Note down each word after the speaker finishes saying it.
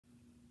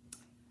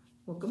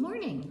Well, good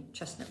morning,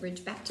 Chestnut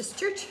Ridge Baptist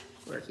Church.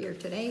 We're here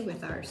today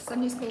with our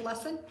Sunday school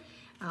lesson.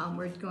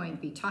 We're going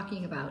to be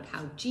talking about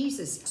how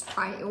Jesus is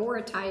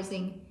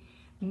prioritizing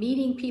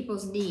meeting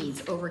people's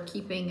needs over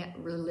keeping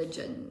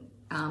religion,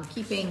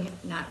 keeping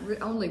not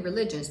only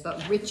religions,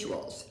 but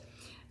rituals.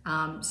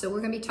 So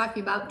we're going to be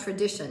talking about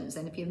traditions.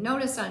 And if you've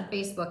noticed on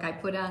Facebook, I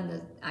put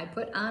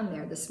on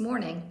there this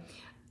morning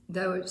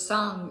the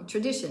song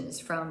Traditions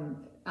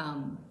from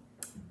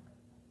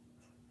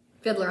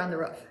Fiddler on the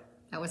Roof.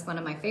 That was one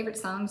of my favorite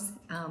songs,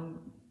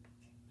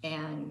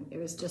 and it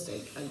was just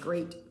a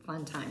great,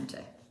 fun time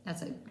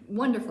that's a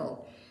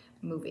wonderful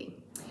movie.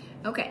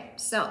 Okay,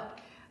 so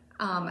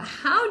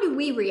how do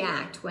we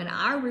react when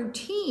our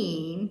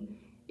routine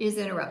is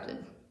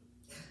interrupted?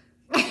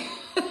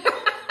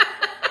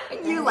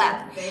 You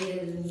laugh.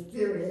 Me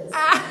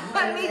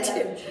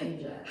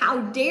too. How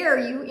dare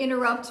you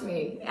interrupt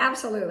me?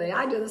 Absolutely,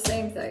 I do the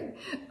same thing.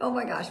 Oh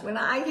my gosh, when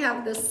I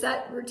have this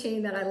set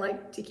routine that I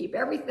like to keep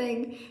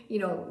everything,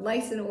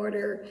 nice in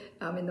order.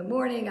 In the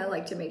morning, I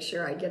like to make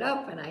sure I get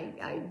up and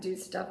I do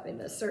stuff in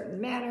a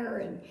certain manner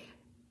and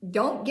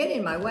don't get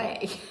in my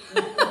way.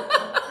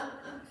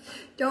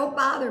 Don't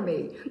bother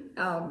me.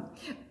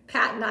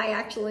 Pat and I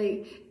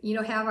actually,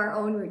 have our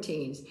own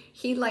routines.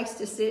 He likes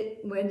to sit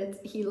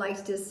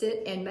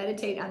and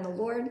meditate on the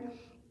Lord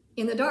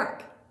in the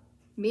dark.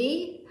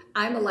 Me,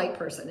 I'm a light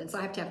person, and so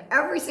I have to have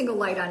every single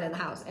light on in the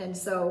house. And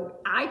so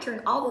I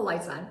turn all the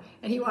lights on,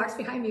 and he walks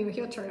behind me and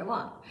he'll turn them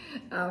off.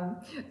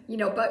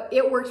 But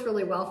it works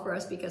really well for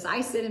us because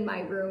I sit in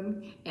my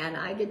room and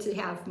I get to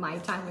have my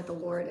time with the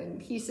Lord,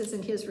 and he sits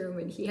in his room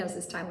and he has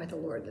his time with the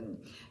Lord, and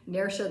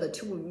ne'er shall the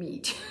two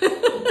meet.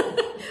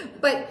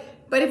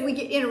 But if we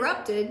get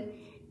interrupted,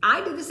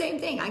 I do the same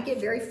thing. I get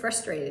very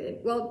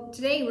frustrated. Well,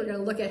 today we're going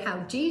to look at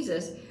how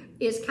Jesus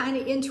is kind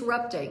of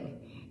interrupting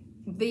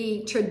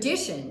the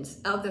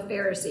traditions of the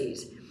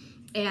Pharisees.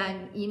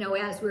 And,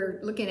 as we're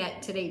looking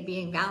at today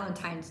being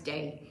Valentine's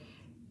Day,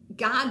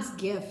 God's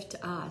gift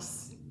to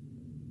us,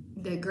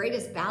 the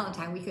greatest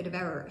Valentine we could have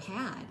ever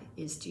had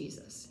is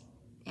Jesus.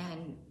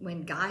 And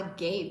when God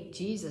gave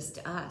Jesus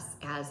to us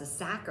as a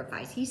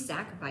sacrifice, he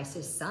sacrificed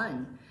his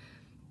son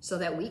so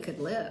that we could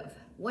live.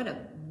 What a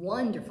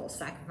wonderful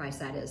sacrifice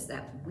that is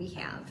that we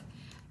have.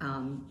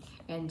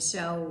 And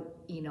so,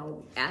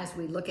 as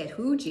we look at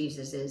who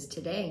Jesus is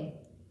today,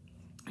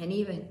 and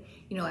even,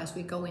 as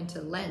we go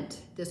into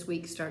Lent, this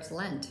week starts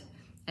Lent.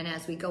 And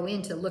as we go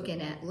into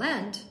looking at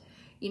Lent,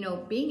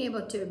 being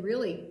able to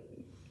really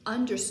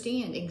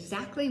understand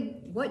exactly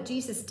what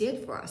Jesus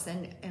did for us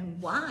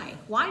and why.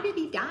 Why did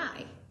he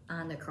die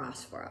on the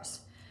cross for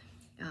us?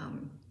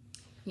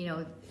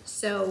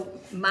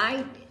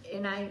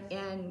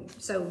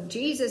 So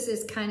Jesus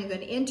is kind of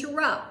going to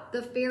interrupt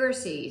the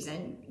Pharisees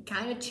and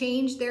kind of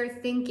change their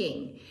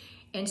thinking.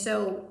 And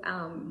so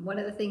one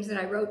of the things that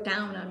I wrote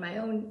down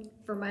on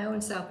for my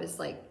own self is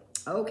like,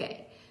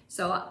 okay,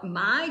 so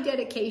my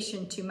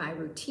dedication to my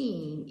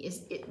routine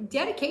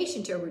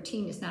dedication to a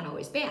routine is not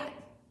always bad.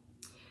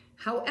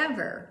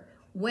 However,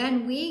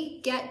 when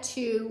we get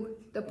to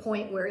the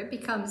point where it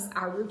becomes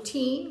our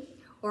routine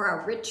or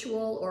our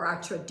ritual or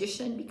our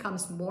tradition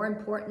becomes more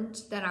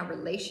important than our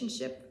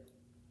relationship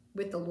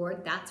with the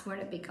Lord, that's when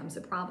it becomes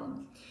a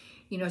problem.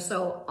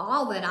 So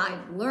all that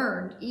I've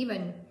learned,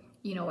 even,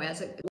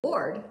 as a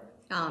Lord,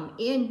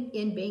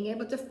 in being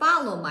able to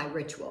follow my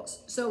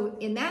rituals. So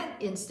in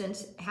that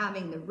instance,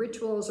 having the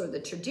rituals or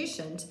the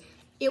traditions,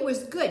 it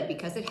was good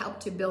because it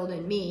helped to build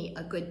in me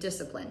a good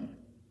discipline.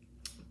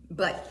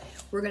 But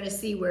we're going to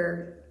see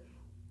where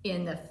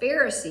in the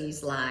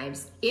Pharisees'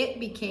 lives, it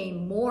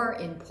became more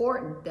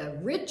important, the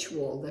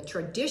ritual, the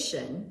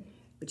tradition,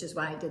 which is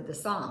why I did the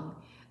song,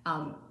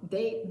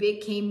 they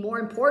became more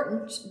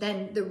important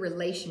than the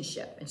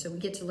relationship. And so we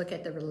get to look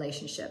at the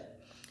relationship.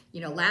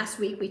 Last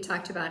week we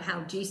talked about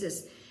how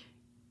Jesus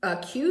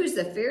accused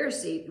the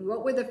Pharisees.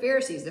 What were the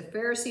Pharisees? The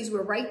Pharisees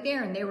were right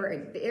there, and they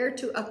were there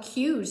to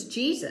accuse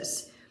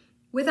Jesus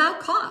without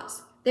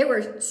cause. They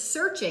were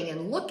searching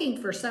and looking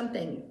for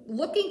something,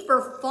 looking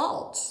for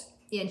faults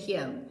in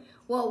him.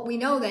 Well, we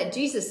know that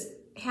Jesus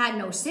had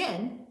no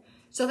sin,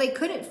 so they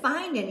couldn't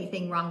find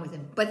anything wrong with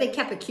him, but they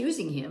kept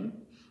accusing him,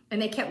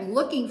 and they kept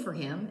looking for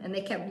him, and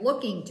they kept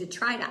looking to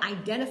try to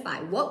identify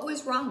what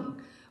was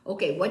wrong.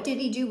 Okay, what did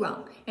he do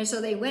wrong? And so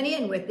they went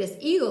in with this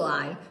eagle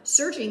eye,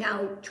 searching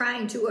out,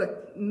 trying to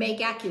make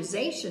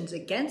accusations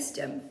against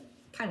him.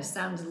 Kind of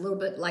sounds a little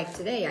bit like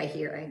today, I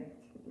hear.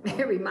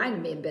 It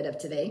reminded me a bit of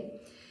today.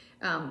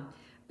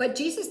 But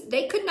Jesus,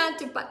 they could not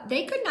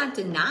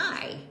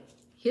deny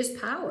his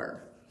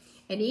power.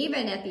 And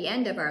even at the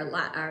end of our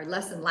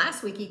lesson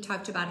last week, he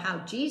talked about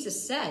how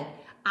Jesus said,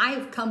 I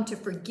have come to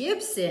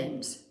forgive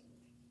sins.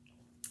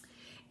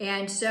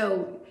 And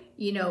so,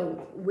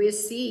 we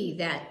see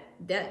that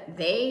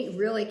they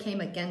really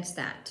came against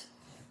that.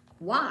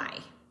 Why?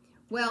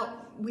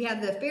 Well, we have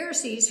the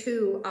Pharisees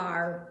who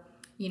are,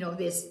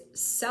 this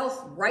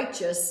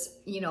self-righteous,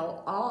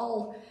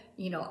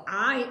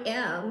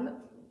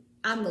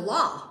 I'm the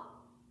law.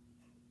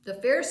 The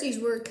Pharisees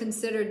were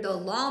considered the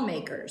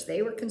lawmakers.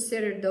 They were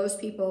considered those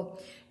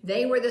people,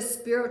 they were the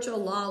spiritual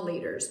law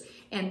leaders.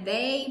 And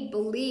they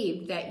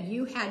believed that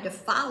you had to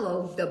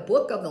follow the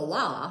book of the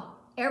law,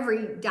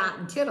 every dot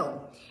and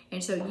tittle.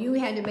 And so you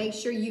had to make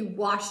sure you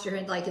washed your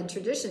hands, like in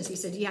traditions, he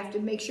said, you have to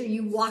make sure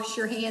you wash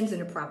your hands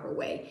in a proper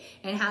way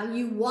and how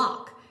you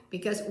walk,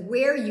 because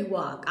where you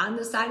walk, on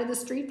the side of the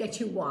street that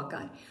you walk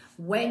on,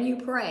 when you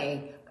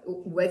pray,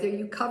 whether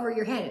you cover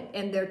your head,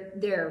 and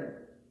their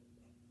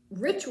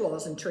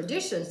rituals and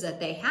traditions that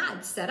they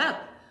had set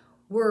up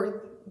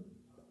were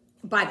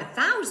by the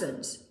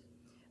thousands.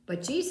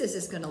 But Jesus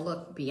is going to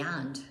look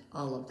beyond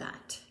all of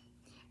that.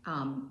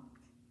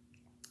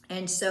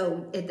 And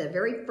so in the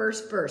very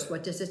first verse,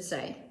 what does it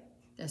say?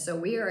 And so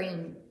we are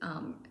in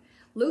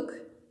Luke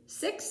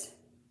 6,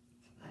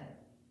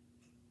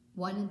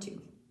 1 and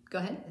 2. Go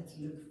ahead. It's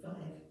Luke 5.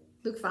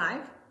 Luke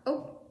 5.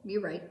 Oh,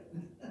 you're right.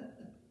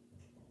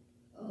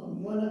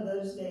 One of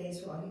those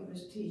days while he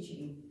was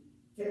teaching,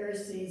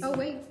 Pharisees... Oh,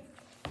 wait.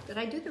 Did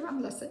I do the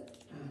wrong lesson?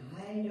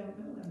 I don't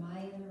know. Am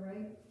I in the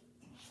right?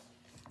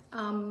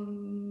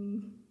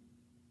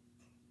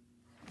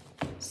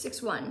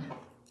 6:1.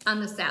 On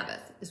the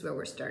Sabbath is where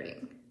we're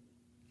starting.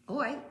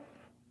 Oh,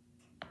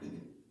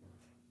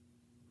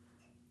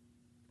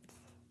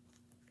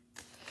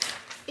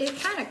 it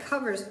kind of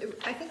covers,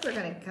 I think we're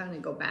going to kind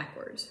of go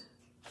backwards,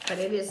 but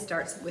it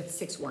starts with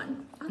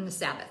 6:1 on the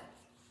Sabbath.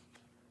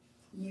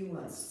 You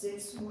want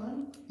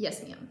 6:1?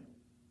 Yes, ma'am.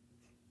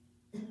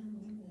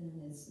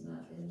 And it's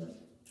not in the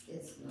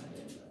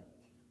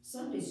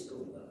Sunday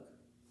school book.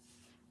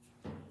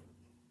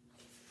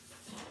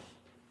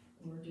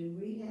 Or do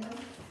we have?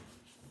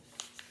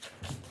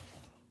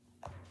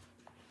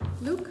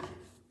 Luke?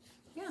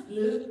 Yeah.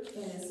 Luke,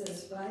 and it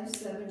says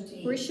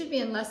 5:17. We should be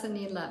in lesson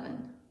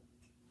 11.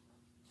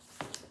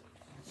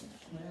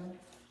 Well,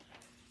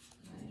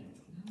 I don't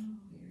know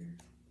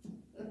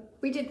here.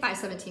 We did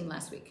 5:17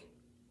 last week.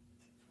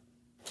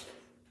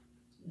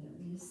 Let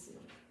me see.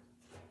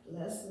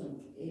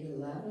 Lesson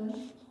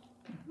 11.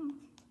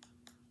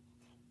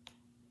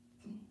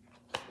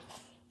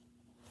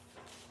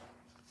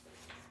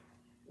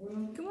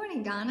 Well, Good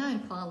morning, Donna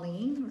and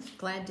Pauline. We're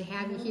glad to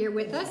have you here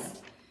with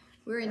us.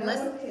 We're in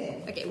lesson.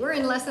 Okay, we're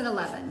in lesson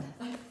 11.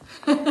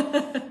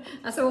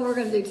 That's what we're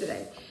going to do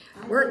today.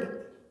 I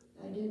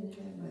didn't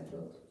have my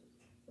book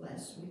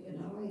last week,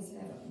 and I always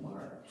have it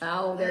marked.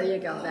 Oh, there you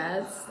go.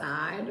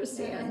 I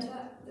understand.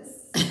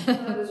 When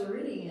I was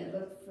reading it,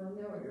 looked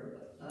familiar,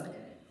 but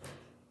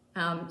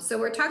okay. So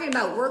we're talking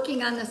about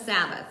working on the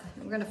Sabbath.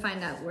 We're going to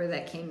find out where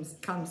that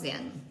comes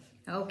in.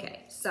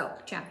 Okay, so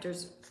chapter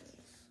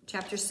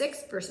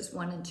 6, verses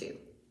 1 and 2.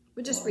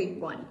 We'll just read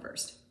 1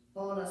 first.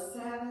 On a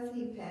Sabbath,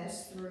 he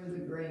passed through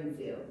the grain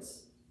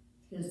fields.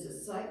 His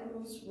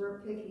disciples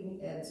were picking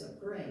heads of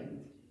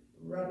grain,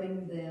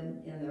 rubbing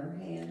them in their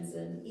hands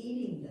and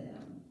eating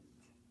them.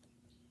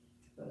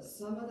 But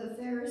some of the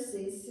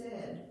Pharisees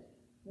said,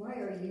 "Why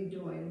are you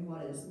doing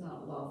what is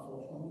not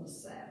lawful on the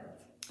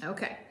Sabbath?"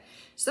 Okay,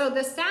 so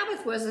the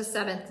Sabbath was the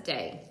seventh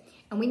day.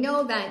 And we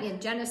know that in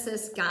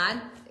Genesis, God,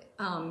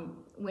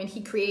 when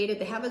he created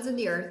the heavens and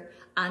the earth,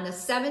 on the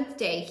seventh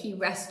day, he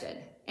rested.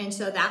 And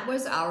so that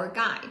was our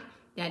guide.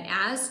 That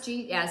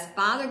as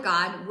Father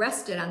God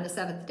rested on the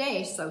seventh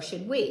day, so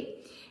should we.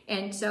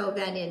 And so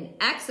then in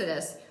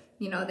Exodus,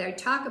 they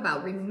talk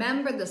about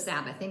remember the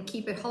Sabbath and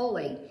keep it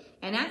holy.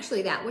 And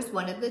actually that was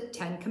one of the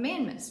 10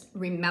 commandments.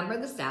 Remember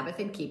the Sabbath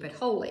and keep it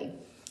holy.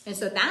 And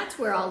so that's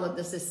where all of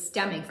this is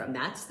stemming from.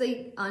 That's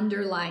the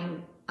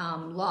underlying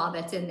law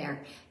that's in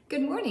there.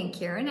 Good morning,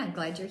 Karen. I'm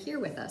glad you're here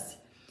with us.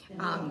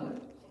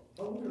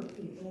 Older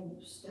people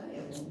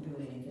won't do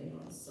anything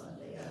on Sunday.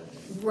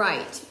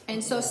 Right.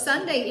 And so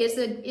Sunday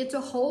it's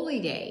a holy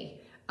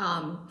day.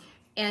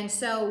 And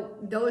so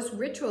those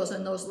rituals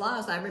and those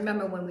laws, I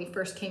remember when we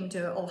first came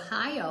to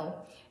Ohio,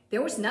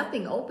 there was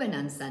nothing open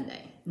on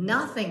Sunday.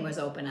 Nothing was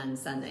open on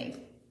Sunday.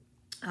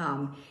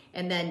 And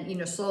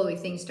then, slowly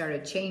things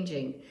started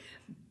changing.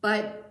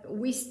 But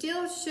we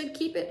still should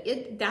keep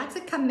it. That's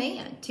a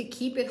command to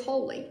keep it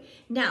holy.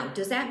 Now,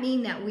 does that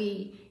mean that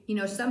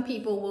some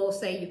people will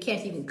say you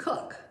can't even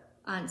cook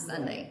on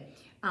Sunday.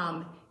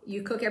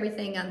 You cook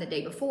everything on the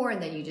day before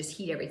and then you just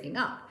heat everything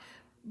up.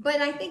 But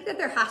I think that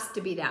there has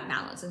to be that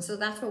balance. And so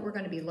that's what we're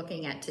going to be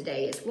looking at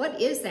today is what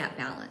is that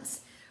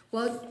balance?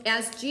 Well,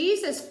 as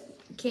Jesus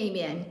came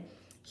in,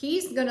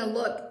 he's going to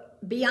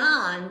look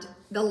beyond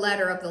the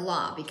letter of the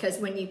law, because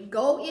when you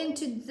go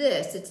into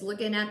this, it's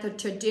looking at the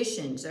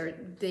traditions or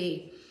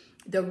the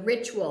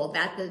ritual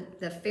that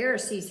the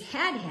Pharisees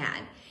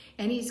had.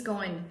 And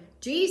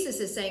Jesus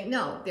is saying,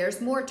 no,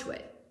 there's more to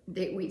it.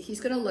 He's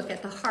going to look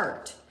at the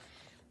heart.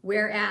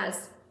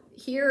 Whereas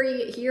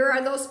here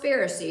are those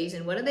Pharisees,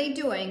 and what are they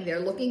doing? They're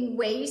looking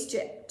ways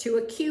to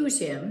accuse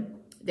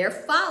him. They're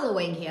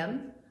following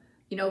him.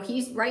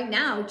 Right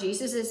now,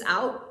 Jesus is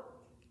out,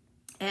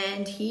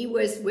 and he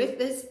was with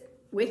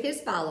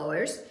his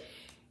followers,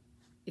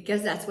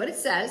 because that's what it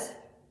says.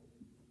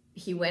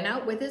 He went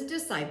out with his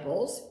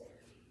disciples,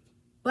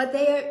 But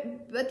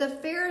the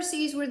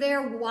Pharisees were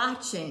there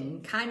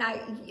watching.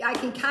 I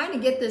can kind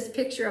of get this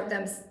picture of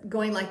them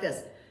going like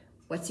this.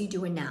 What's he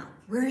doing now?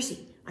 Where is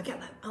he? I got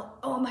my,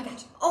 oh my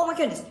gosh. Oh my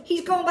goodness.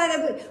 He's going by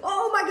that wood.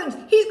 Oh my goodness.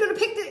 He's going to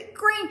pick the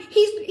grain.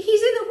 He's in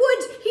the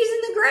woods. He's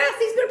in the grass.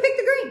 He's going to pick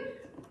the grain.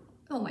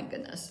 Oh my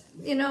goodness.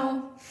 You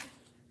know,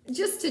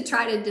 just to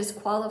try to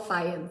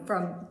disqualify him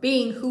from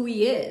being who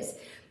he is.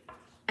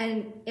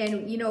 And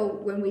you know,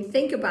 when we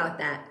think about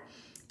that,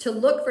 to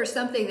look for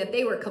something that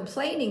they were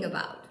complaining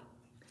about.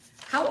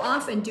 How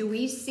often do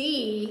we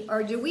see,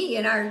 or do we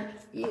in our,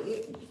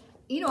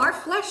 you know, our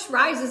flesh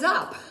rises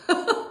up.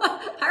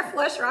 Our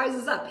flesh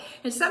rises up.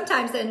 And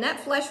sometimes then that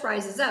flesh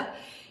rises up,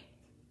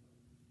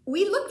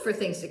 we look for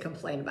things to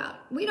complain about.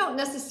 We don't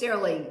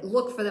necessarily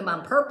look for them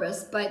on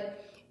purpose,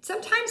 but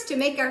sometimes to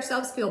make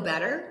ourselves feel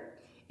better,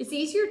 it's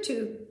easier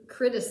to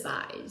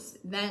criticize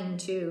than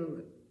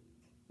to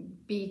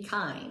be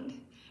kind.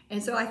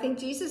 And so I think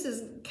Jesus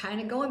is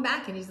kind of going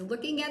back and he's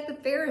looking at the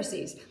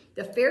Pharisees.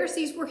 The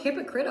Pharisees were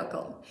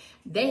hypocritical.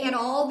 They had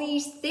all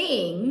these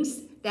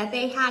things that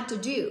they had to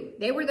do.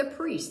 They were the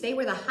priests. They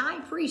were the high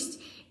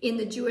priests in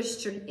the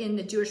Jewish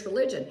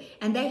religion.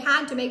 And they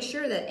had to make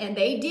sure that, and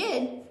they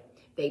did,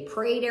 they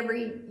prayed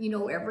every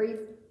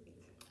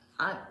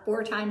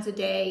 4 times a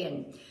day,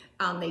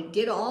 and they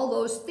did all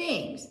those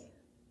things.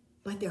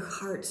 But their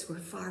hearts were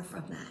far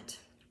from that.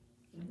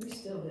 We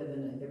still live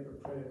in a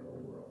hypocritical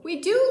world. We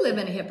do live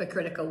in a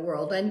hypocritical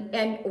world.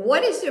 And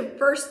what is the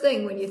first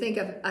thing when you think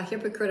of a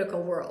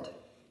hypocritical world?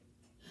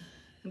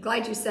 I'm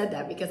glad you said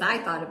that because I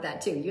thought of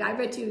that too. I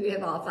bet you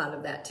have all thought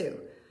of that too.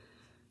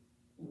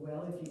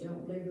 Well, if you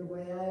don't believe the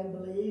way I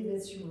believe,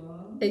 it's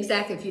wrong.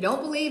 Exactly. If you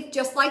don't believe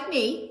just like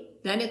me,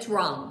 then it's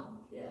wrong.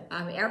 Yeah.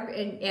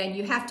 And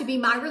you have to be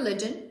my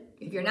religion.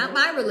 If you're not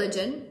my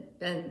religion,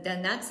 then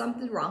that's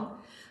something wrong.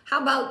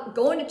 How about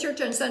going to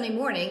church on Sunday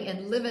morning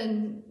and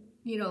living,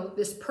 you know,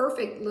 this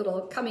perfect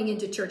little coming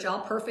into church, all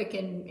perfect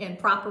and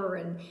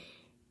proper,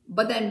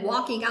 but then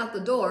walking out the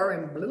door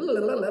and blah, blah,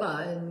 blah, blah,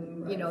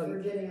 and you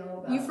know,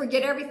 you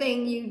forget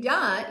everything you've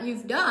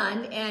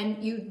done,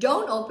 and you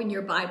don't open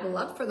your Bible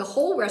up for the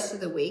whole rest of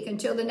the week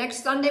until the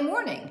next Sunday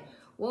morning.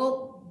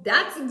 Well,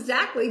 that's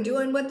exactly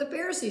doing what the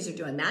Pharisees are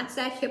doing. That's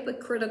that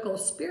hypocritical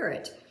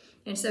spirit.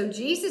 And so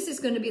Jesus is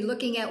going to be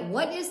looking at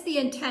what is the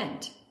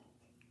intent.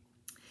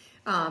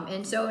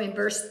 And so in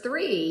verse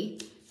 3,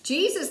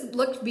 Jesus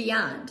looked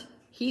beyond.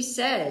 He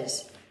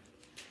says,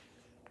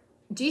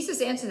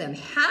 Jesus answered them,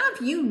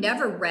 have you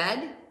never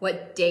read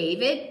what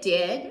David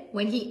did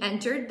when he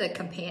entered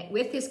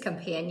with his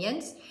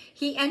companions?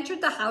 He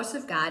entered the house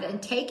of God,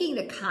 and taking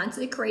the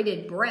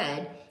consecrated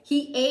bread,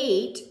 he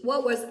ate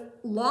what was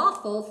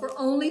lawful for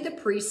only the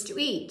priests to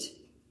eat.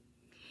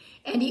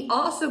 And he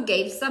also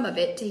gave some of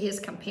it to his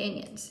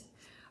companions.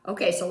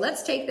 Okay, so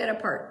let's take that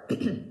apart.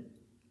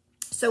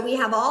 So we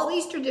have all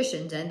these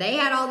traditions, and they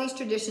had all these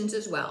traditions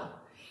as well.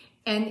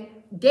 And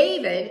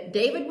David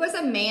was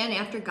a man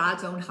after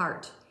God's own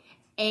heart,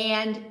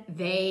 and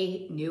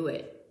they knew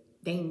it.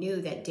 They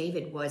knew that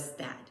David was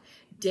that.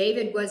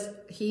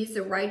 He's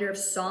the writer of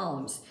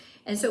Psalms.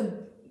 And so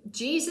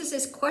Jesus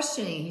is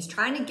questioning. He's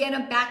trying to get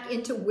them back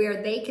into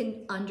where they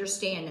can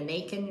understand and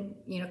they can,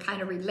 you know,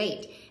 kind of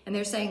relate. And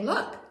they're saying,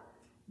 look,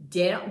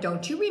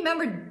 don't you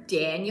remember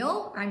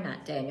Daniel? Or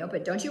not Daniel,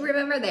 but don't you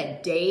remember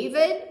that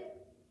David,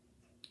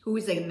 who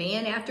was a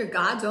man after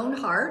God's own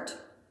heart,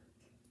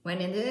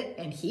 went into it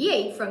and he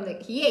ate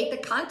the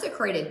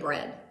consecrated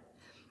bread.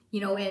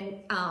 You know,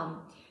 and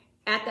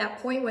at that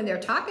point when they're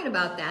talking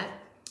about that,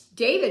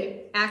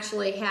 David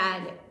actually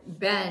had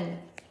been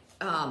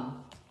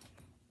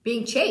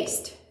being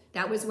chased.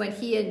 That was when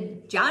he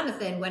and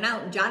Jonathan went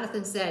out, and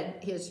Jonathan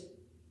said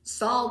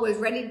Saul was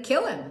ready to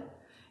kill him.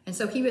 And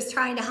so he was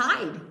trying to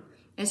hide.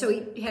 And so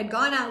he had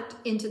gone out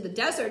into the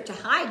desert to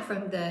hide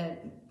from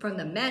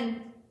the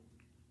men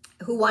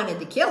who wanted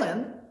to kill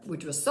him,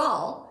 which was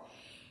Saul.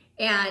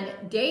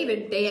 And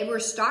David, they were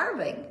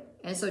starving.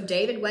 And so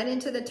David went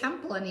into the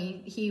temple, and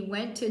he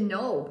went to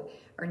Nob,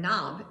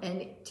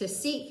 and to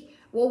seek.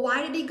 Well,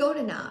 why did he go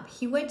to Nob?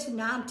 He went to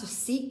Nob to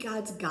seek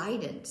God's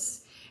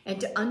guidance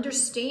and to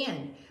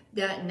understand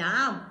that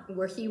Nob,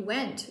 where he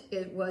went,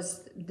 it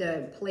was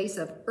the place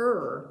of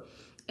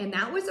And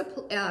that was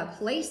a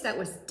place that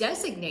was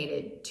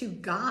designated to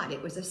God.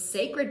 It was a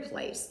sacred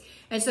place.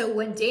 And so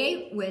when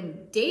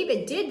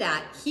David did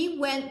that, he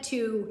went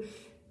to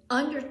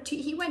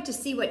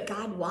see what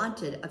God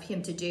wanted of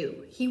him to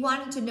do. He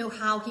wanted to know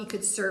how he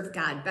could serve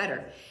God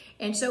better.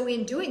 And so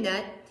in doing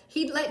that,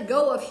 he let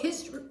go of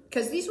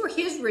because these were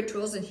his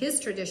rituals and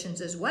his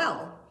traditions as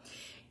well.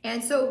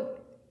 And so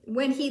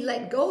when he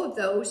let go of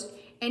those,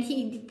 and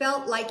he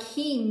felt like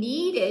he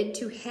needed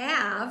to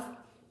have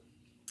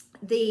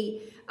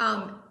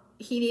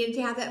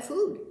that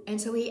food.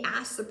 And so he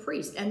asked the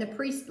priest, and the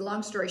priest,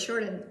 long story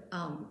short, and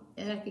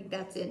I think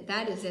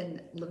that is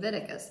in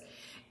Leviticus.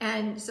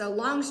 And so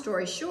long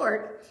story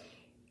short,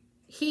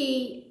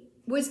 he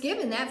was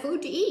given that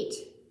food to eat.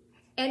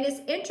 And it's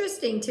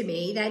interesting to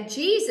me that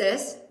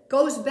Jesus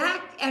goes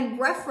back and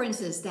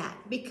references that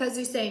because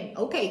he's saying,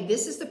 okay,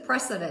 this is the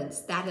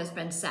precedence that has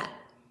been set.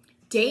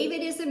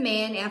 David is a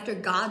man after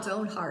God's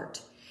own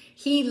heart.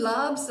 He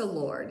loves the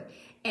Lord,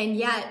 and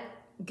yet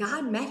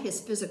God met his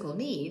physical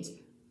needs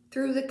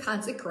through the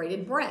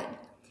consecrated bread.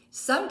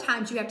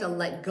 Sometimes you have to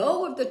let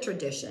go of the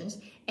traditions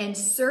and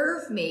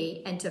serve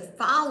me and to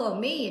follow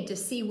me and to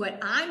see what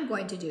I'm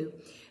going to do,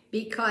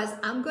 because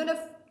I'm going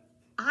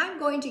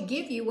to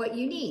give you what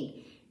you need.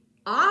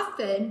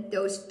 Often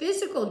those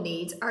physical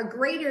needs are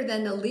greater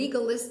than the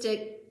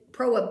legalistic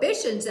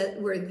prohibitions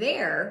that were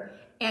there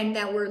and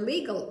that were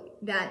legal.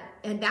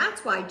 And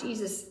that's why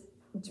Jesus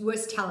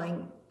was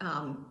telling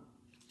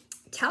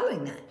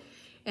that.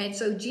 And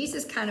so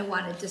Jesus kind of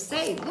wanted to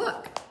say,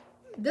 look,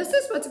 this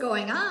is what's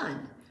going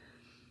on.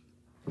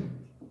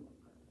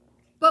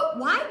 But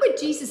why would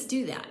Jesus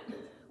do that?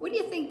 What do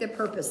you think the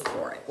purpose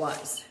for it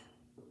was?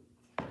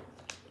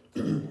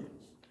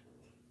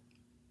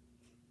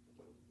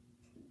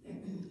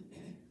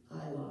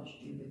 I lost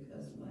you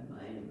because my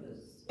mind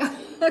was...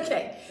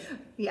 Okay.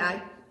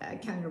 Yeah, I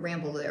kind of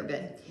rambled there a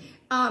bit.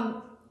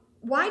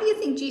 Why do you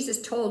think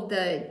Jesus told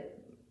the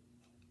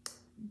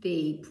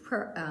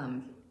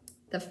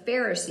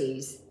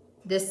Pharisees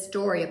this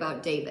story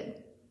about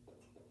David?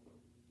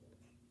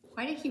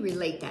 Why did he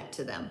relate that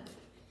to them?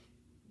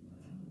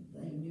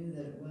 Well, they knew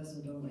that it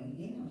wasn't only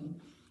him,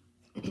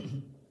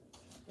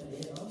 but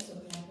it also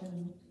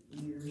happened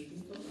years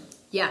before.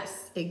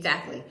 Yes,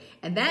 exactly.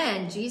 And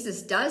then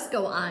Jesus does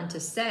go on to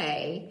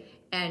say,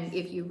 and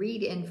if you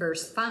read in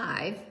verse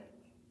 5,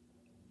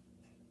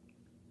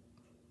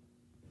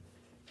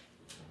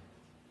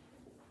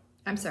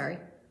 I'm sorry.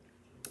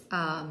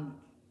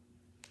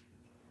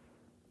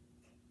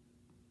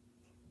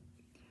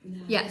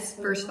 Yes,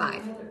 verse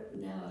 5.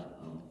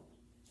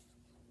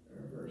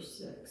 Verse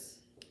 6.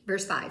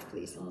 Verse 5,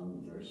 please.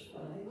 Verse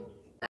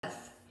 5.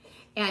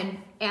 And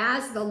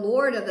as the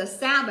Lord of the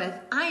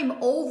Sabbath, I'm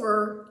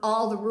over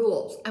all the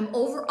rules. I'm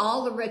over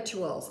all the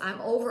rituals.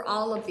 I'm over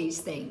all of these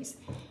things.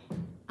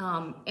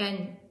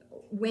 And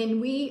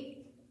when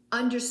we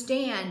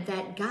understand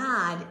that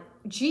God,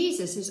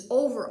 Jesus, is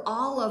over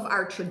all of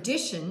our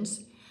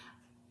traditions,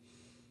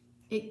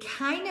 it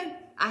kind of,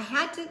 I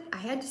had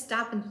to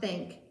stop and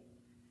think.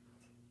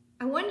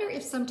 I wonder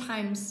if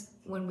sometimes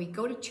when we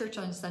go to church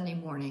on Sunday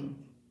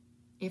morning,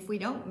 if we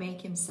don't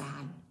make him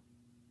sad.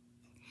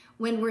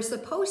 When we're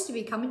supposed to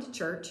be coming to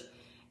church,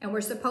 and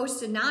we're supposed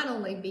to not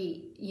only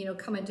be,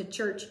 coming to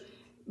church,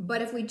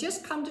 but if we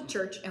just come to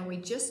church and we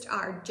just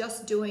are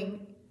just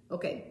doing,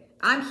 okay,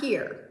 I'm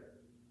here.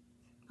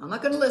 I'm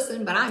not going to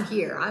listen, but I'm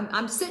here.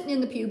 I'm sitting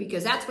in the pew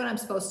because that's what I'm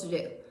supposed to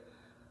do.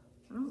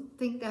 I don't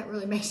think that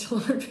really makes the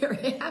Lord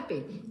very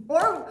happy.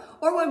 Or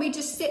when we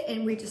just sit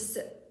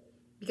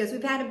because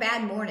we've had a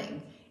bad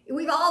morning.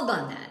 We've all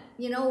done that.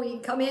 We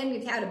come in,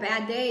 we've had a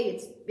bad day.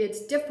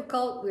 It's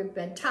difficult. We've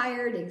been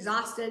tired,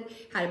 exhausted,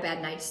 had a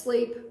bad night's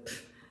sleep.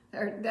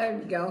 There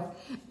we go.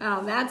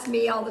 That's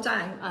me all the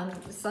time.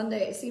 On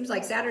Sunday, it seems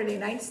like Saturday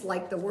night's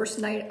like the worst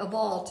night of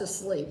all to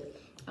sleep.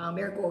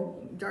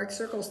 Miracle dark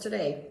circles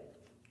today.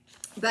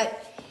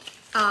 But,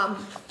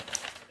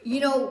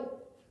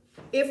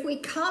 if we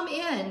come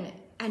in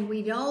and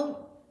we don't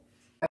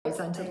praise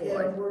unto the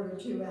Lord. A word or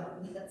two out,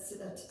 and that's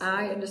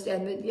I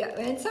understand that, yeah,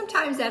 and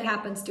sometimes that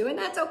happens too, and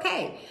that's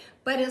okay.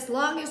 But as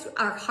long as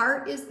our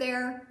heart is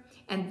there,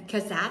 and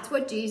because that's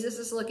what Jesus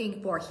is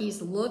looking for.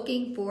 He's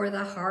looking for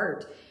the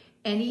heart.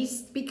 And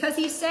because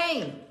he's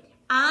saying,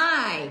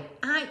 I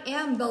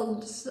am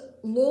the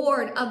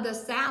Lord of the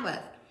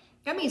Sabbath.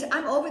 That means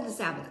I'm over the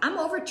Sabbath. I'm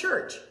over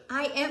church.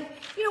 I am,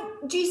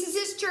 Jesus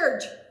is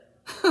church.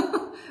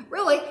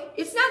 Really,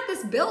 it's not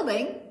this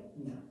building.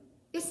 No.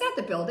 It's not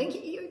the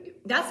building.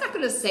 That's not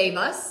going to save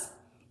us.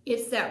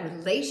 It's that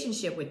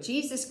relationship with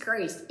Jesus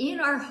Christ in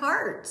our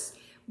hearts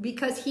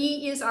because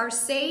he is our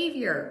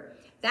Savior.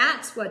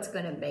 That's what's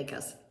going to make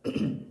us.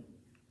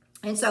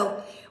 And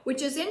so,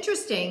 which is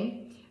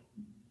interesting,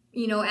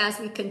 as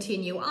we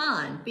continue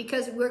on,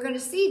 because we're going to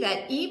see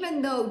that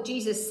even though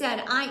Jesus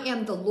said, I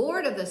am the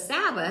Lord of the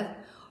Sabbath,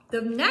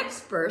 the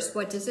next verse,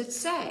 what does it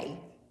say?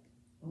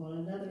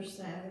 On another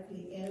Sabbath,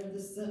 he entered the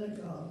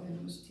synagogue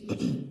and was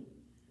teaching.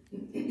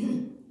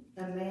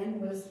 A man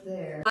was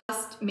there.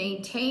 Just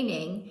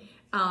maintaining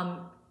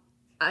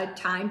a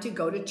time to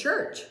go to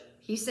church.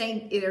 He's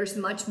saying there's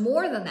much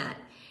more than that.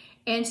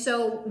 And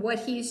so what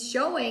he's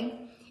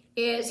showing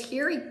is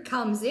here he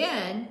comes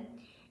in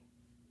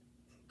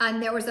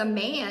and there was a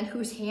man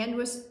whose hand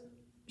was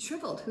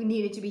shriveled, who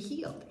needed to be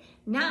healed.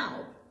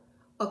 Now,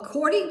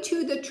 according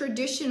to the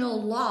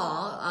traditional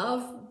law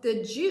of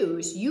the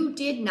Jews, you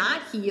did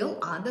not heal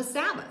on the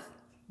Sabbath.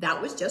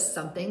 That was just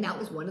something, that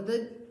was one of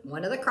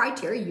the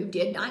criteria you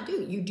did not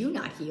do. You do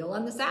not heal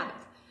on the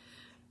Sabbath.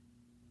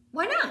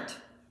 Why not?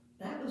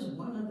 That was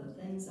one of the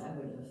things I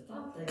would have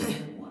thought they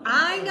would want.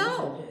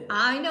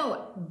 I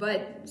know,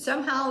 but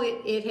somehow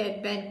it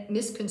had been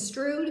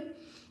misconstrued.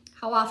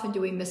 How often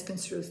do we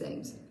misconstrue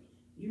things?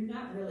 You're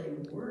not really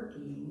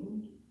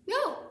working.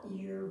 No.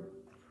 You're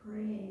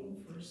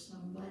praying for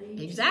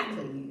somebody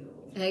Exactly. to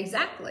heal.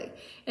 Exactly.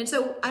 And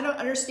so I don't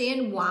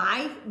understand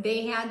why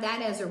they had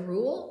that as a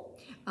rule.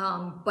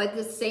 But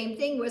the same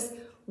thing was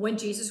when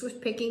Jesus was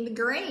picking the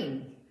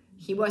grain.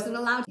 He wasn't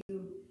allowed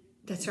to.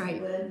 That's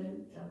right.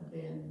 Wouldn't have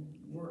been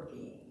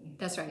working.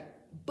 That's right.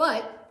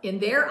 But in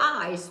their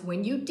eyes,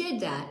 when you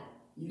did that,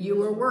 you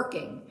were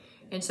working.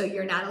 And so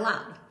you're not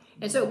allowed.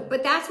 And so,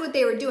 but that's what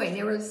they were doing.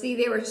 They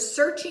were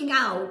searching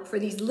out for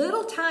these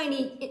little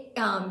tiny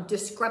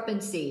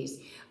discrepancies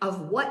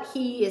of what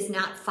he is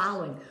not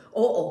following.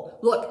 Oh,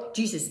 look,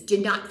 Jesus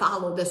did not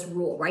follow this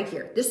rule right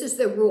here. This is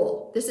the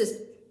rule.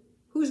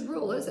 Whose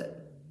rule is it?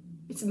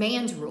 It's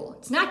man's rule.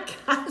 It's not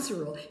God's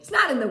rule. It's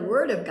not in the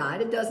Word of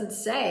God. It doesn't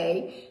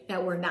say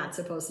that we're not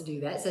supposed to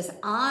do that. It says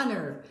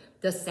honor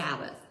the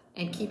Sabbath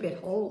and keep it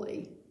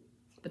holy.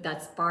 But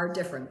that's far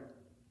different.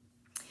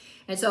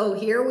 And so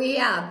here we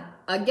have,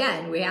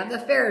 again, we have the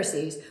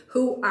Pharisees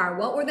who are,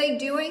 what were they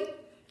doing?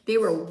 They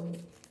were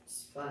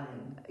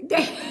spying.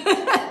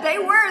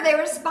 They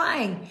were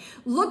spying.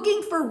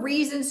 Looking for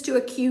reasons to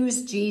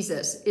accuse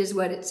Jesus is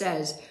what it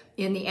says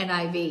in the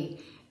NIV.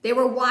 They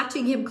were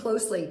watching him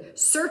closely,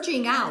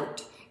 searching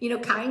out,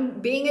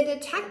 being a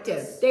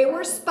detective. They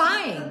were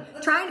spying,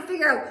 trying to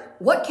figure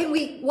out what can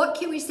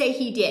we say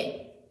he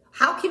did?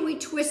 How can we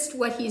twist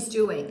what he's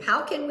doing?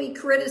 How can we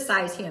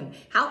criticize him?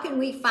 How can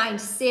we find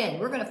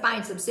sin? We're going to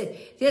find some sin.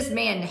 This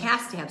man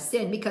has to have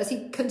sin because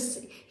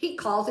he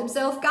calls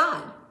himself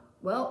God.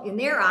 Well, in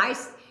their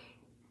eyes,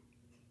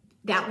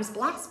 that was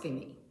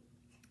blasphemy.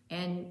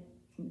 And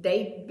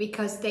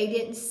because they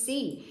didn't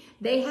see.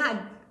 They had,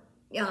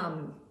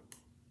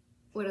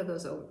 what are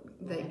those?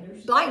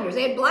 Blinders.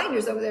 They had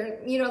blinders over there,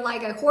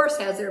 like a horse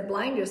has their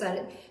blinders on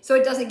it, so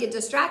it doesn't get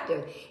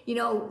distracted.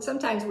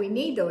 Sometimes we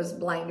need those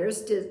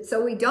blinders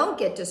so we don't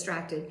get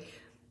distracted.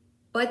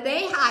 But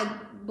they had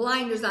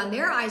blinders on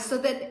their eyes so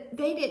that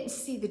they didn't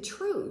see the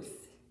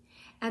truth.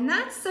 And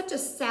that's such a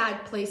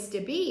sad place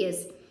to be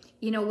is,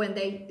 when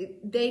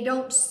they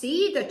don't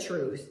see the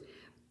truth.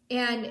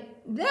 And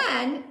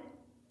then,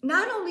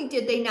 not only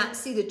did they not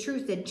see the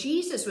truth that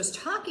Jesus was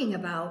talking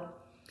about,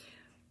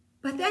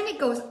 but then it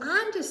goes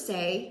on to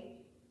say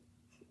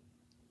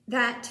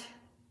that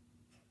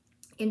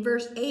in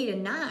verse 8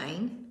 and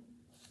 9.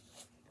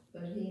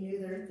 But he knew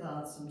their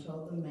thoughts and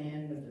told the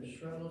man with the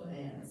shriveled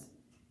hands,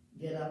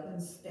 "Get up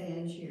and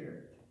stand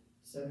here."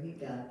 So he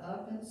got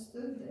up and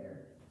stood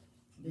there.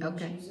 Then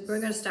Okay, Jesus...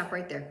 we're going to stop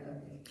right there. Okay.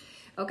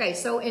 Okay,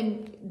 so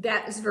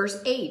that is verse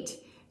 8.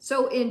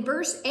 So in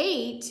verse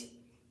 8,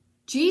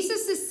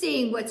 Jesus is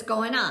seeing what's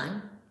going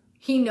on.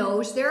 He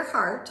knows their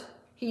heart.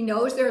 He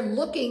knows they're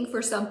looking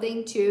for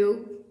something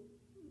to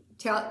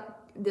tell.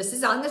 This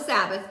is on the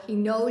Sabbath. He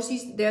knows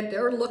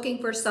they're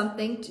looking for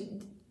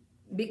something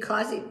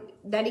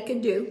that he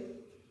can do.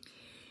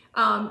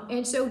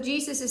 And so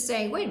Jesus is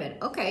saying, wait a minute,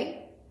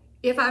 okay,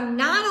 if I'm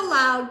not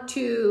allowed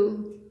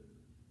to,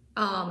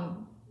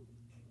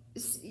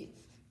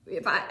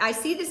 if I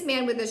see this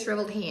man with a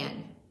shriveled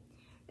hand,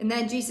 and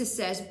then Jesus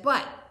says,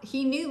 but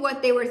he knew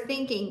what they were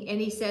thinking, and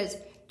he says,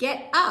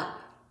 get up.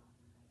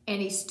 And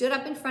he stood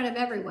up in front of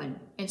everyone.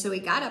 And so he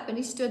got up and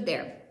he stood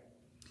there.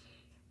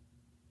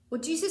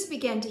 Well, Jesus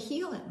began to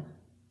heal him.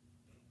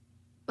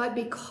 But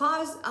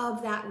because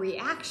of that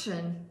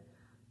reaction,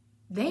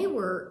 they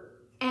were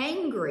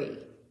angry.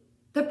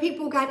 The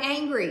people got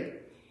angry.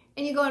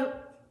 And you're going,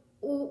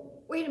 oh,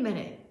 wait a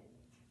minute.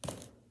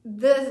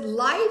 The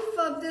life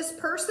of this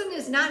person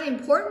is not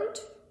important,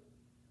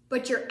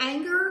 but your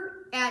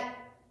anger at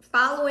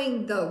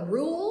following the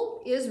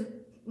rule is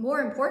more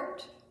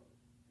important?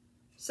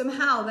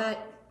 Somehow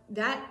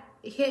that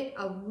hit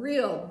a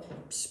real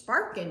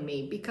spark in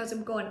me because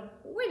I'm going,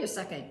 wait a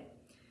second.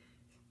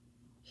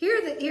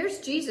 Here's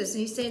Jesus, and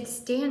he's saying,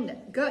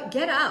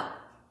 get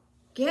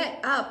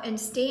up and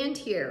stand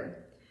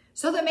here.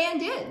 So the man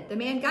did. The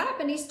man got up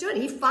and he stood.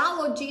 He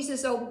followed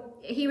Jesus. So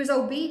he was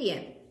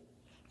obedient.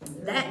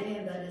 That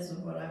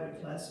isn't what I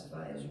would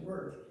classify as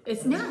work.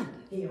 It's not.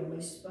 He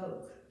only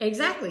spoke.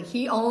 Exactly.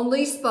 He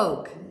only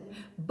spoke.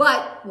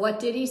 But what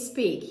did he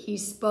speak? He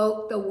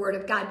spoke the word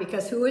of God,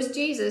 because who is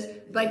Jesus?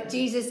 But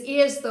Jesus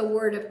is the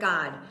word of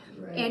God.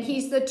 Right. And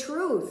he's the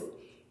truth.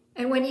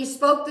 And when he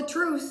spoke the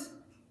truth,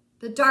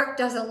 the dark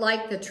doesn't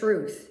like the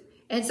truth.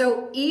 And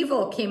so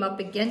evil came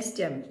up against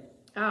him.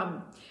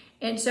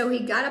 And so he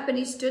got up and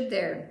he stood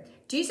there.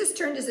 Jesus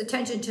turned his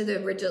attention to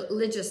the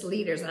religious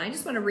leaders. And I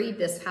just want to read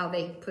this, how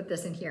they put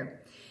this in here.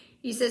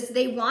 He says,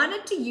 they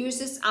wanted to use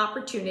this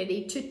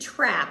opportunity to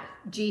trap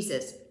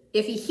Jesus.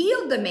 If he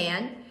healed the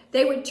man,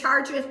 they would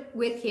charge him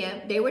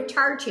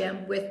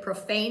with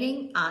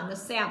profaning on the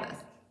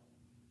Sabbath.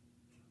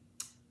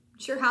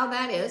 Not sure how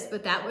that is,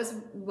 but that was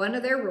one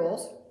of their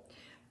rules.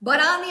 But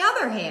on the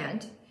other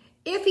hand,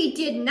 if he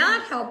did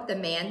not help the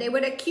man, they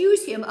would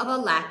accuse him of a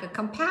lack of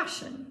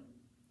compassion.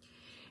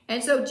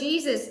 And so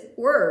Jesus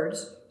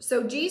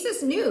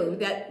knew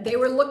that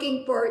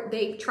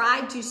they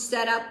tried to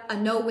set up a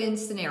no-win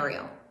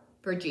scenario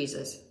for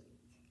Jesus.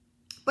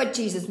 But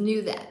Jesus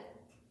knew that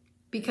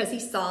because he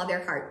saw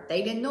their heart.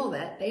 They didn't know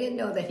that. They didn't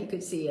know that he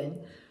could see in.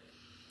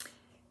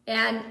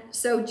 And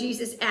so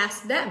Jesus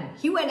asked them.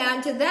 He went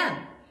on to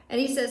them. And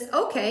he says,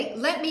 okay,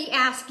 let me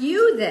ask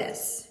you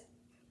this.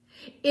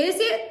 Is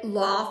it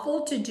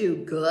lawful to do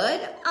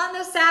good on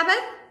the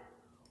Sabbath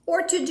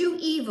or to do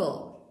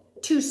evil?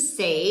 To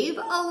save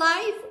a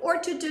life or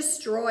to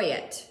destroy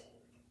it?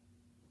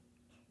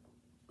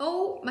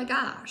 Oh my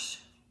gosh.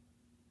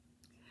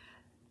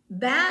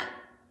 That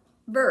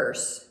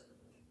verse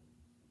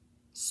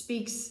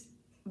speaks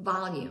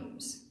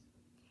volumes.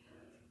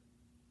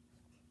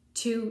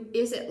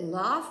 Is it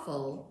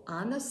lawful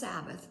on the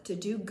Sabbath to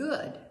do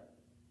good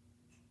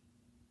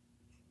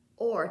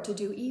or to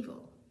do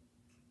evil?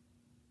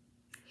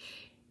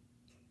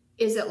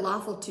 Is it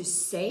lawful to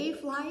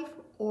save life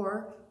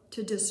or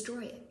to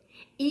destroy it?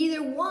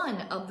 Either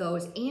one of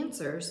those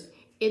answers,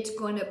 it's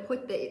going to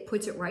it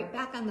puts it right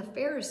back on the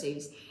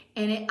Pharisees,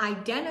 and it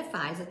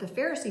identifies that the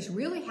Pharisees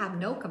really have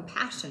no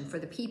compassion for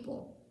the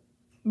people.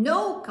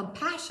 No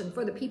compassion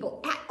for the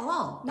people at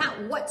all,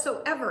 not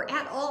whatsoever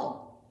at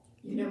all.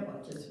 You know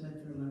what just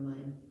went through my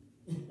mind?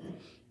 I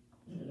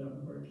don't know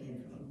where it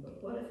came from,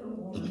 but what if a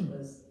woman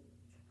was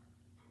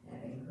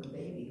having her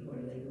baby? What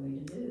are they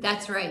going to do?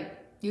 That's right.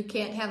 You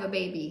can't have a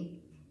baby.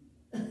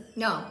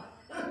 No,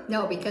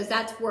 because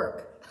that's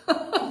work.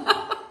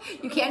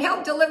 You can't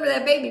help deliver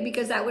that baby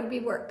because that would be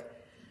work.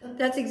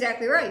 That's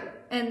exactly right.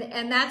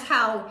 And that's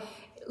how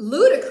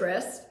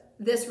ludicrous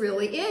this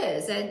really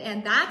is.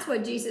 And that's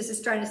what Jesus is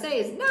trying to say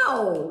is,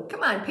 no,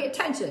 come on, pay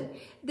attention.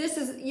 This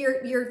is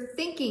your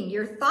thinking,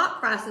 your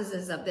thought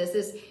processes of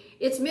this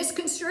it's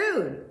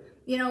misconstrued.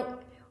 You know,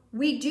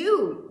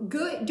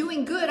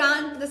 doing good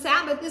on the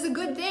Sabbath is a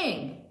good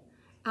thing.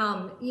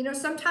 You know,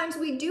 sometimes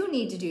we do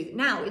need to do that.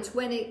 Now, it's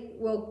when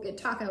we'll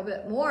talk a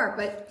bit more,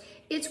 but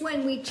it's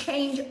when we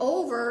change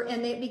over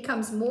and it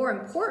becomes more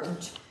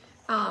important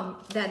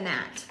than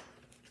that.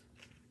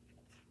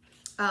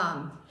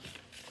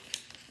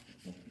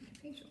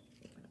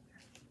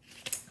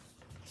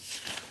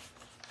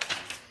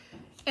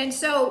 And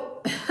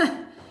so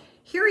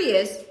here he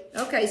is.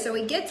 Okay, so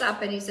he gets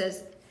up and he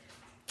says,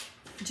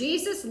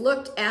 Jesus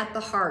looked at the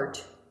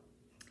heart.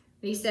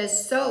 He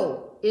says,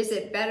 so is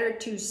it better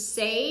to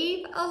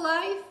save a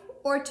life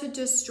or to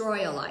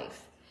destroy a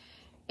life?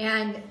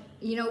 And,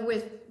 you know,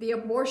 with the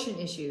abortion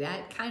issue,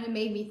 that kind of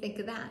made me think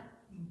of that,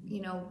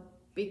 you know,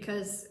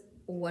 because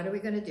what are we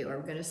going to do? Are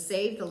we going to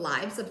save the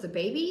lives of the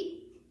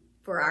baby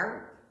or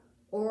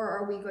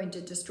are we going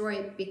to destroy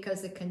it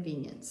because of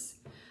convenience?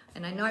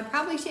 And I know I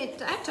probably should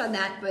touch on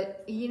that,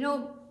 but, you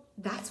know,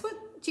 that's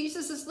what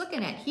Jesus is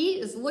looking at. He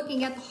is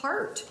looking at the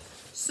heart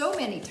so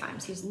many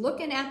times. He's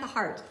looking at the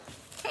heart.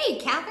 Hey,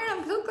 Catherine,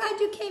 I'm so glad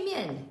you came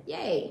in.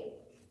 Yay.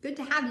 Good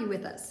to have you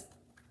with us.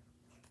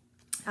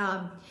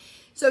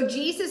 So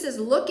Jesus is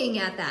looking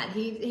at that.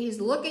 He's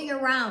looking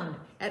around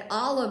at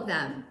all of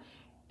them.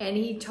 And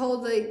he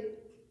told the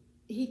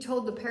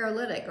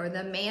paralytic, or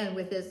the man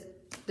with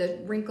the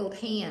wrinkled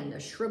hand, the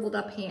shriveled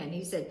up hand.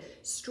 He said,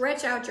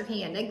 stretch out your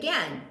hand.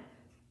 Again,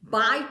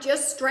 by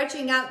just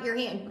stretching out your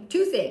hand.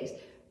 Two things.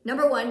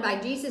 Number one, by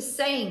Jesus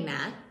saying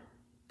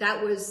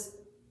that was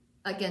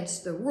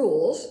against the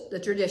rules, the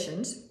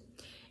traditions.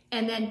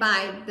 And then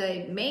by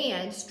the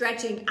man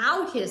stretching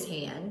out his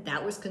hand,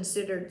 that was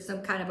considered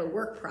some kind of a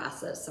work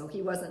process, so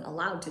he wasn't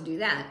allowed to do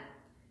that.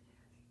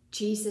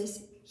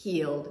 Jesus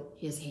healed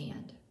his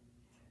hand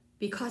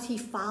because he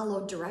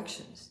followed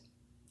directions.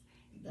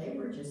 They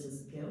were just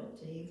as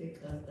guilty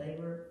because they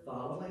were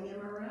following him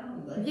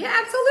around. Yeah,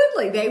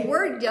 absolutely. They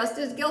were just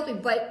as guilty,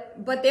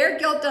 but their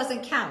guilt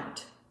doesn't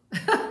count.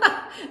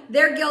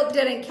 Their guilt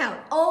didn't count.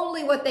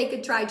 Only what they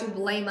could try to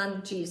blame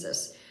on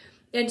Jesus.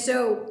 And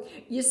so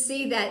you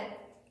see that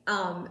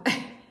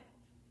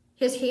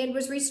his hand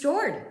was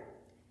restored.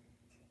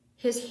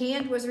 His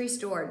hand was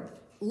restored.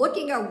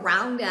 Looking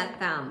around at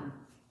them.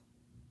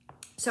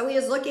 So he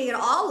is looking at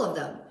all of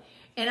them.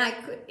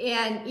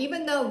 And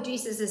even though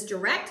Jesus is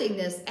directing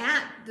this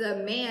at the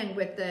man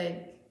with the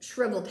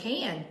shriveled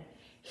hand,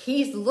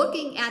 he's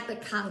looking at the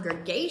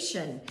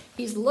congregation.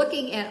 He's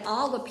looking at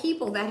all the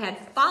people that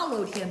had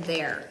followed him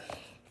there.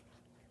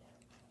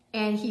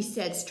 And he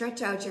said,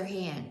 stretch out your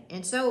hand.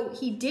 And so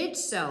he did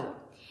so.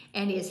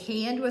 And his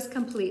hand was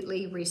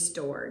completely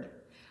restored.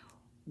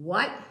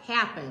 What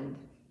happened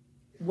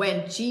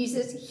when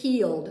Jesus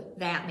healed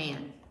that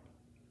man?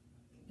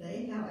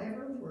 They,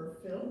 however, were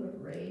filled with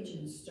rage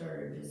and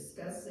started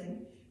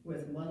discussing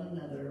with one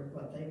another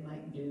what they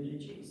might do to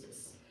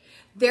Jesus.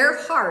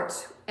 Their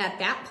hearts at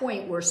that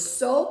point were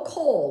so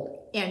cold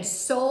and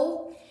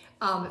so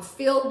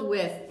filled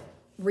with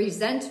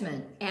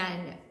resentment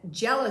and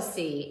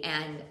jealousy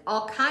and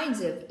all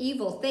kinds of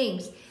evil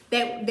things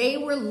that they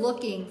were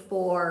looking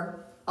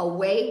for a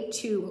way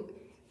to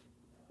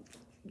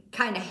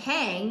kind of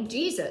hang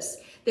Jesus.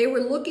 They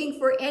were looking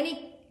for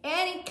any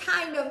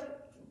kind of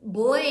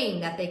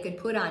blame that they could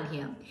put on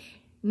him.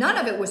 None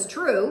of it was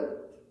true.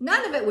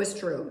 None of it was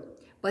true.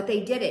 But they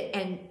did it.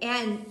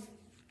 And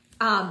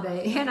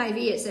the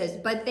NIV, it says,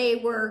 but they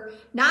were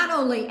not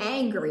only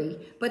angry,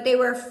 but they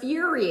were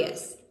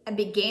furious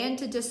began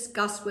to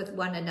discuss with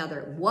one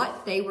another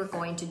what they were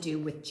going to do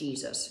with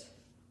Jesus.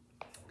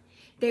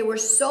 They were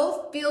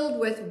so filled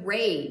with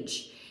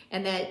rage,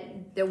 and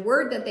that the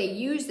word that they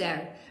use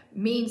there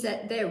means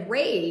that their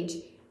rage,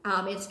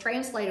 it's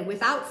translated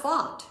without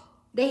thought.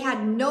 They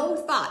had no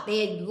thought.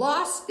 They had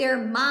lost their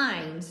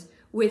minds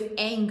with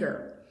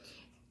anger.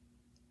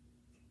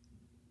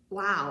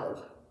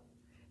 Wow.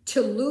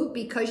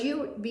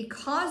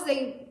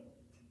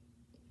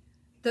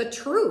 The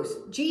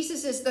truth.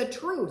 Jesus is the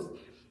truth.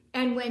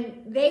 And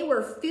when they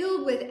were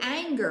filled with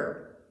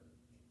anger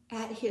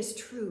at his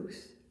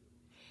truth,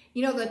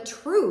 you know, the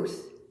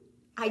truth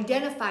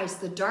identifies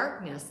the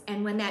darkness.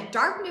 And when that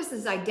darkness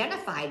is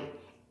identified,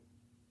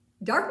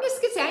 darkness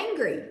gets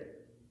angry.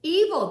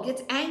 Evil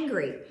gets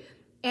angry.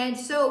 And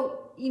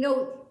so, you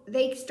know,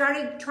 they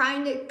started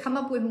trying to come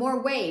up with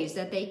more ways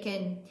that they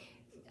can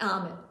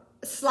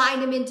slide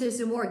him into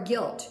some more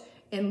guilt,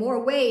 and more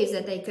ways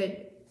that they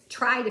could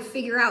try to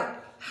figure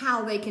out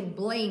how they can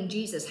blame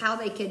Jesus, how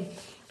they can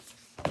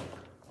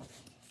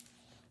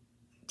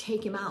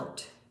take him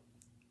out.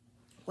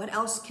 What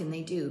else can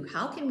they do?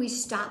 How can we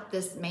stop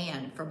this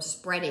man from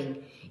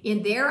spreading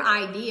in their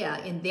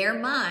idea, in their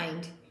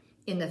mind,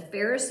 in the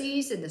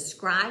Pharisees and the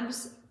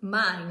scribes'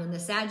 mind, and the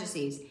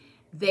Sadducees?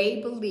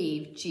 They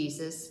believed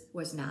Jesus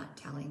was not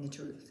telling the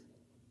truth.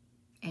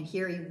 And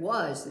here he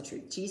was the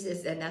truth.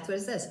 Jesus, and that's what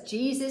it says.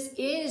 Jesus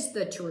is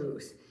the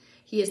truth.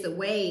 He is the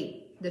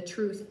way, the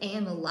truth,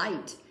 and the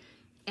light.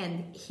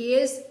 And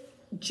his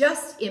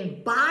just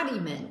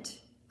embodiment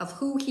of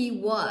who he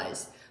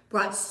was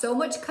brought so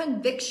much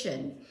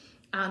conviction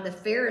on the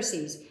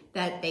Pharisees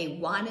that they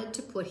wanted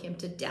to put him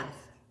to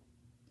death.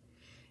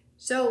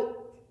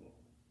 So,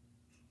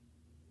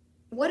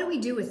 what do we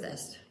do with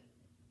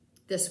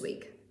this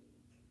week?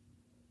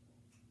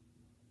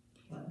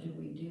 What do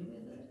we do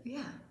with it?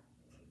 Yeah.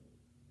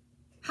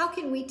 How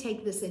can we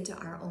take this into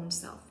our own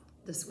self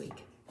this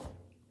week?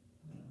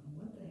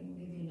 One thing,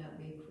 maybe not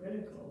be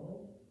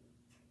critical.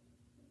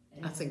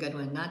 That's a good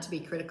one. Not to be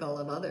critical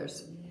of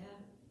others. Yeah.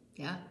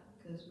 Yeah.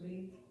 Because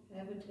we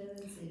have a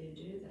tendency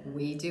to do that.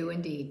 We do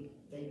indeed.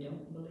 They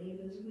don't believe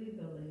as we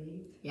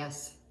believe.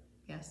 Yes.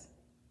 Yes.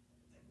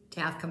 To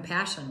have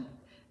compassion.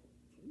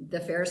 The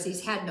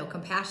Pharisees had no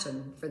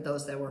compassion for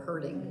those that were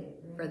hurting,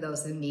 right. For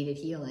those who needed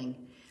healing.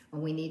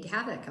 And we need to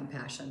have that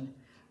compassion.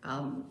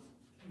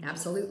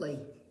 Absolutely.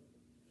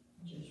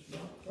 Just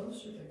walk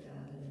closer to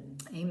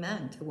God.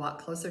 Amen. To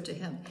walk closer to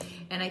him.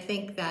 And I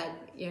think that,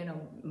 you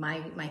know,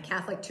 my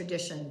Catholic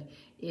tradition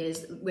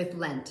is with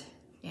Lent.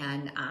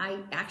 And I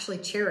actually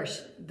cherish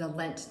the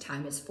Lent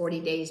time. It's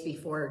 40 days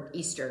before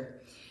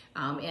Easter.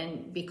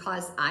 And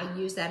because I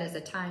use that as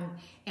a time,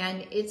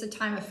 and it's a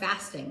time of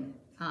fasting.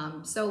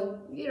 So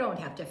you don't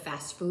have to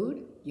fast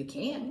food. You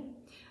can.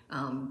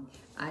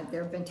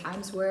 There have been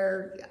times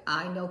where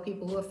I know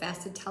people who have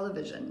fasted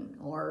television,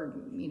 or,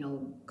 you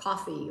know,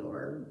 coffee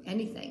or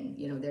anything.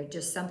 You know, they're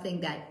just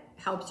something that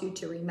helps you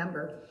to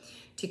remember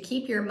to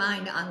keep your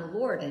mind on the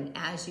Lord. And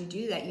as you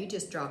do that, you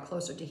just draw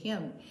closer to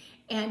him.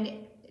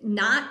 And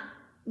not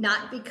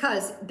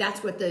because that's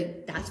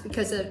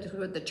because of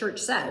what the church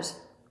says,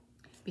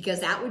 because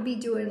that would be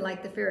doing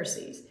like the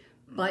Pharisees.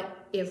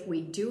 But if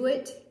we do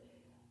it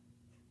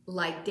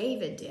like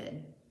David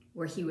did,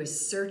 where he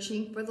was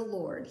searching for the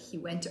Lord, he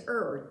went to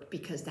earth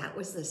because that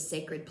was the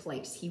sacred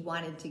place. He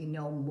wanted to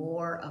know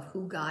more of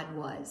who God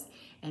was,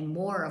 and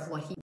more of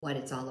what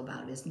it's all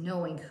about is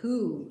knowing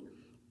who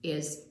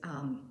Jesus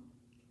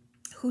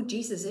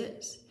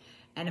is.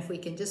 And if we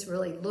can just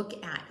really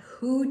look at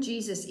who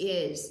Jesus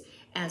is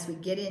as we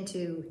get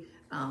into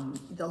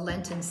the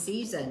Lenten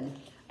season,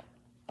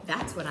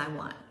 that's what I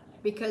want.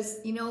 Because,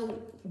 you know,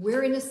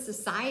 we're in a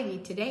society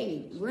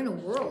today, we're in a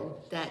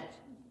world that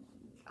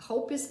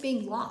hope is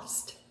being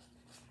lost.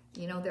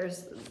 You know,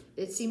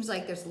 it seems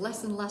like there's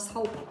less and less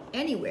hope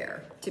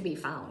anywhere to be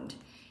found.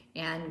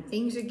 And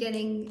things are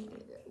getting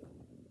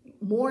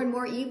more and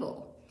more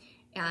evil.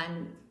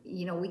 And,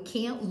 you know, we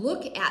can't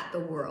look at the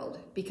world,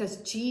 because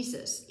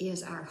Jesus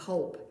is our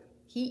hope.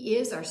 He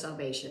is our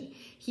salvation.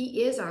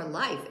 He is our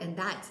life. And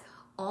that's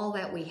all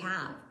that we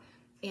have.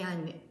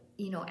 And,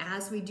 you know,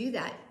 as we do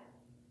that,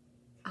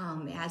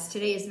 as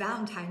today is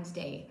Valentine's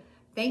Day,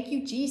 thank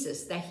you,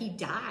 Jesus, that he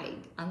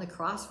died on the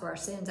cross for our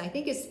sins. I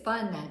think it's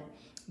fun that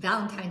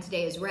Valentine's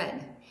Day is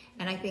red.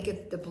 And I think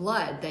it's the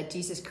blood that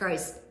Jesus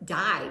Christ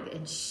died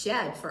and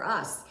shed for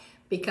us.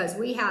 Because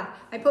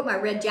I put my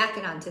red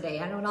jacket on today.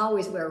 I don't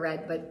always wear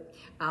red, but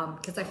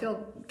because I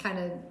feel kind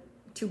of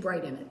too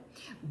bright in it.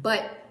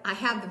 But I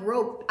have the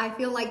robe. I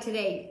feel like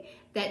today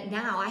that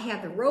now I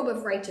have the robe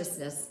of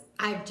righteousness.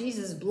 I have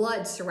Jesus'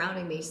 blood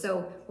surrounding me.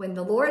 So when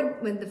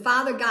the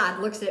Father God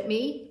looks at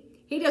me,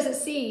 he doesn't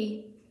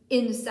see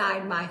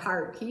inside my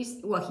heart. He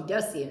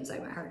does see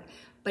inside my heart,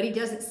 but he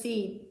doesn't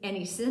see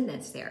any sin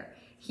that's there.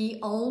 He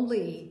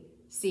only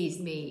sees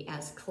me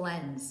as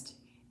cleansed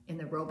in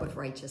the robe of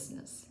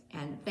righteousness.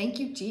 And thank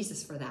you,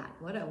 Jesus, for that.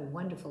 What a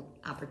wonderful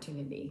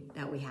opportunity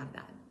that we have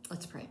that.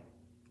 Let's pray.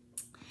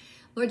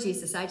 Lord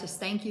Jesus, I just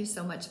thank you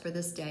so much for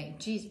this day.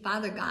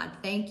 Father God,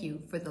 thank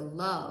you for the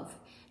love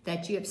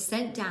that you have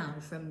sent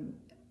down from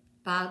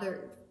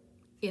Father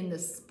in the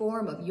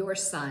form of your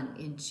Son,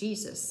 in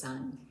Jesus'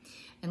 Son.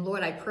 And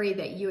Lord, I pray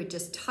that you would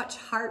just touch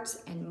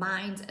hearts and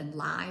minds and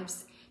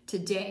lives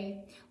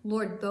today.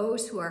 Lord,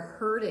 those who are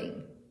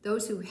hurting,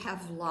 those who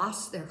have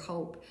lost their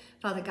hope,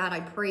 Father God,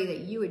 I pray that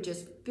you would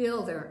just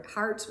fill their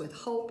hearts with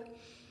hope.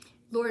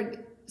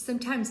 Lord,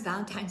 sometimes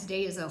Valentine's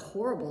Day is a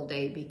horrible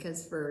day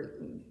because for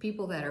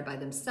people that are by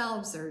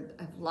themselves or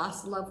have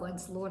lost loved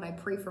ones, Lord, I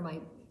pray for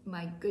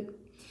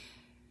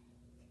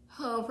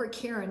for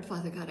Karen,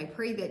 Father God. I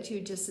pray that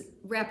you just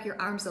wrap your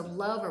arms of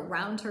love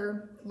around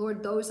her.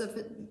 Lord, those of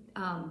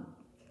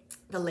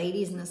the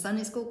ladies in the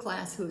Sunday school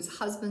class whose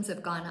husbands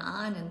have gone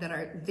on and that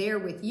are there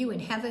with you in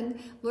heaven,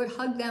 Lord,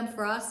 hug them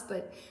for us.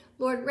 But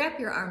Lord, wrap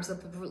your arms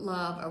of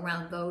love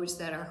around those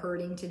that are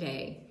hurting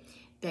today,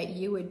 that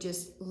you would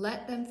just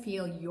let them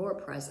feel your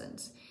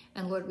presence.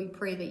 And Lord, we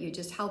pray that you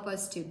just help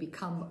us to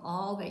become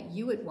all that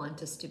you would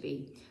want us to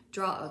be.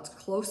 Draw us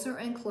closer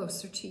and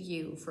closer to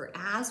you. For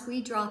as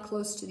we draw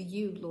close to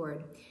you,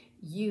 Lord,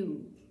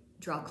 you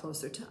draw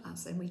closer to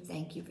us. And we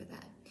thank you for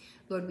that.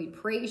 Lord, we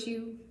praise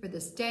you for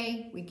this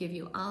day. We give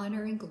you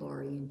honor and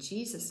glory in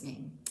Jesus'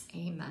 name.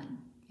 Amen.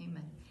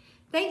 Amen.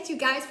 Thanks, you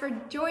guys, for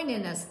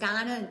joining us.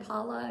 Donna and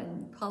Paula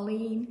and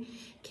Pauline,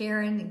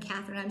 Karen and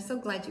Catherine. I'm so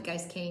glad you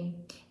guys came.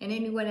 And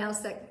anyone else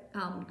that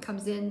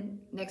comes in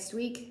next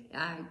week,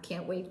 I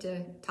can't wait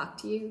to talk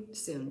to you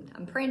soon.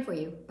 I'm praying for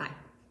you. Bye.